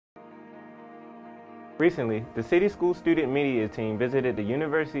Recently, the City School Student Media Team visited the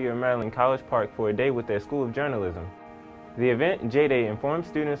University of Maryland College Park for a day with their School of Journalism. The event, J-Day, informed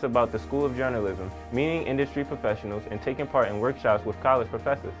students about the School of Journalism, meeting industry professionals, and taking part in workshops with college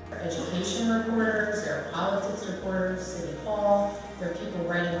professors. There are education reporters, there are politics reporters, City Hall, there are people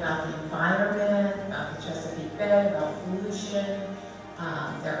writing about the environment, about the Chesapeake Bay, about pollution,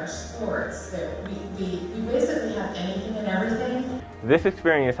 there are sports. We basically have anything and everything. This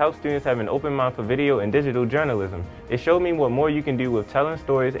experience helped students have an open mind for video and digital journalism. It showed me what more you can do with telling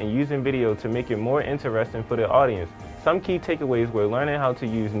stories and using video to make it more interesting for the audience. Some key takeaways were learning how to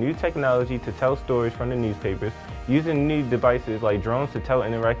use new technology to tell stories from the newspapers, using new devices like drones to tell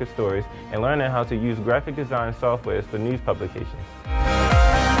interactive stories, and learning how to use graphic design software for news publications.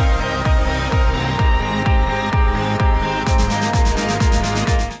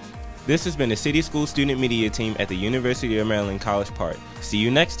 This has been the City School Student Media Team at the University of Maryland College Park. See you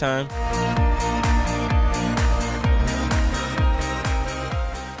next time.